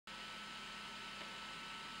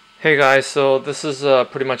Hey guys, so this is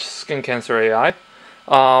pretty much skin cancer AI.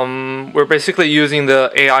 We're basically using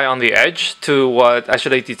the AI on the edge to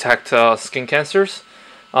actually detect skin cancers,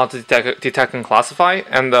 to detect and classify.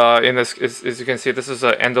 And in this, as you can see, this is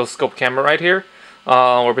an endoscope camera right here.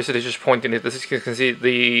 We're basically just pointing it. This is, you can see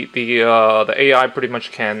the AI pretty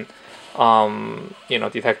much can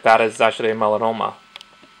detect that as actually a melanoma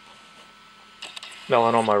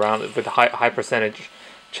around it with high percentage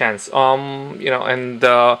chance.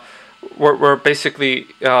 We're basically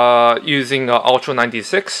using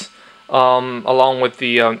Ultra96 along with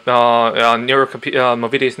the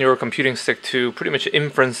Movidius neurocomputing stick to pretty much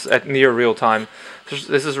inference at near real time.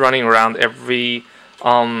 This is running around every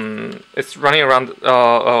it's running around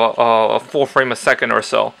 4 frames a second or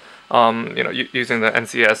so. Using the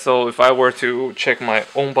NCS. So if I were to check my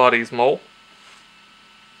own body's mole,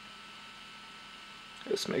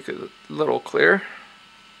 let's make it a little clear.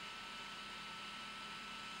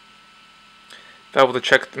 If I were to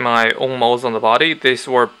check my own moles on the body, these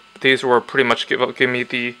were pretty much give me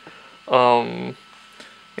the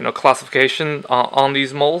classification on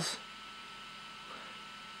these moles.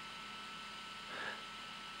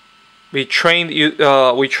 We trained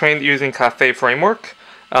using Cafe framework.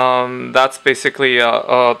 That's basically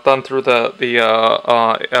done through the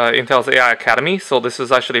Intel's AI Academy. So this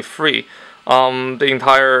is actually free. The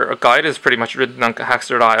entire guide is pretty much written on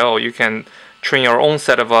Hackster.io. You can train your own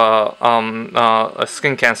set of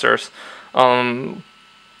skin cancers. The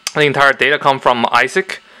entire data come from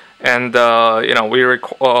Isaac, and we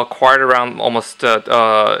acquired around almost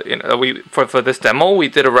for this demo we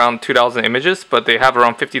did around 2,000 images, but they have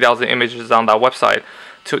around 50,000 images on that website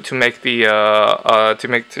to make the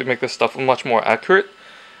to make this stuff much more accurate.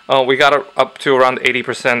 We got up to around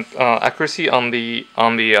 80% accuracy on the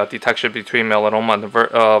detection between melanoma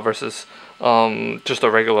versus just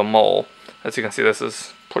a regular mole. As you can see, this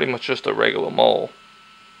is pretty much just a regular mole.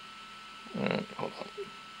 Hold on.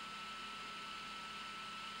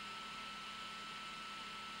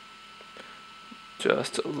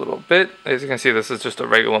 Just a little bit. As you can see, this is just a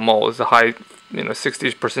regular mole. It's a high,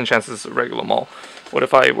 60% chance it's a regular mole. What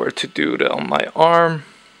if I were to do it on my arm?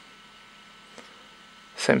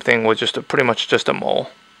 Same thing with pretty much just a mole.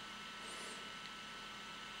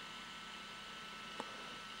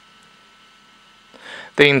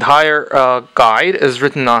 The entire guide is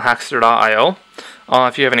written on Hackster.io.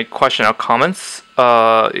 If you have any questions or comments,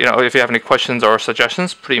 if you have any questions or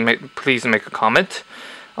suggestions, please make a comment.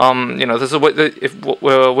 This is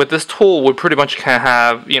with this tool, we pretty much can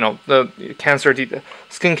have the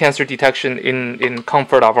skin cancer detection in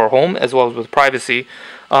comfort of our home as well as with privacy.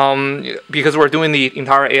 Because we're doing the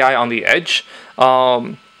entire AI on the edge,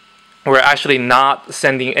 we're actually not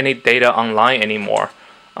sending any data online anymore.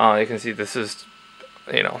 You can see this is.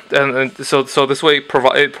 So this way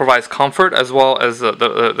it provides comfort as well as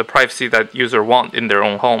the privacy that user want in their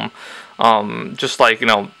own home, just like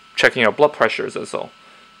checking your blood pressures and so.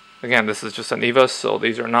 Again, this is just an EVA, so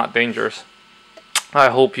these are not dangerous. I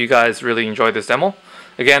hope you guys really enjoyed this demo.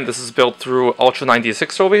 Again, this is built through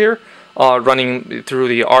Ultra96 over here, running through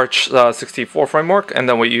the Arch 64 framework, and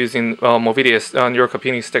then we're using Movidius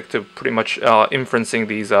neurocomputing stick to pretty much inferencing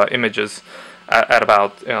these images at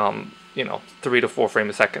about 3 to 4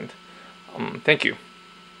 frames a second. Thank you.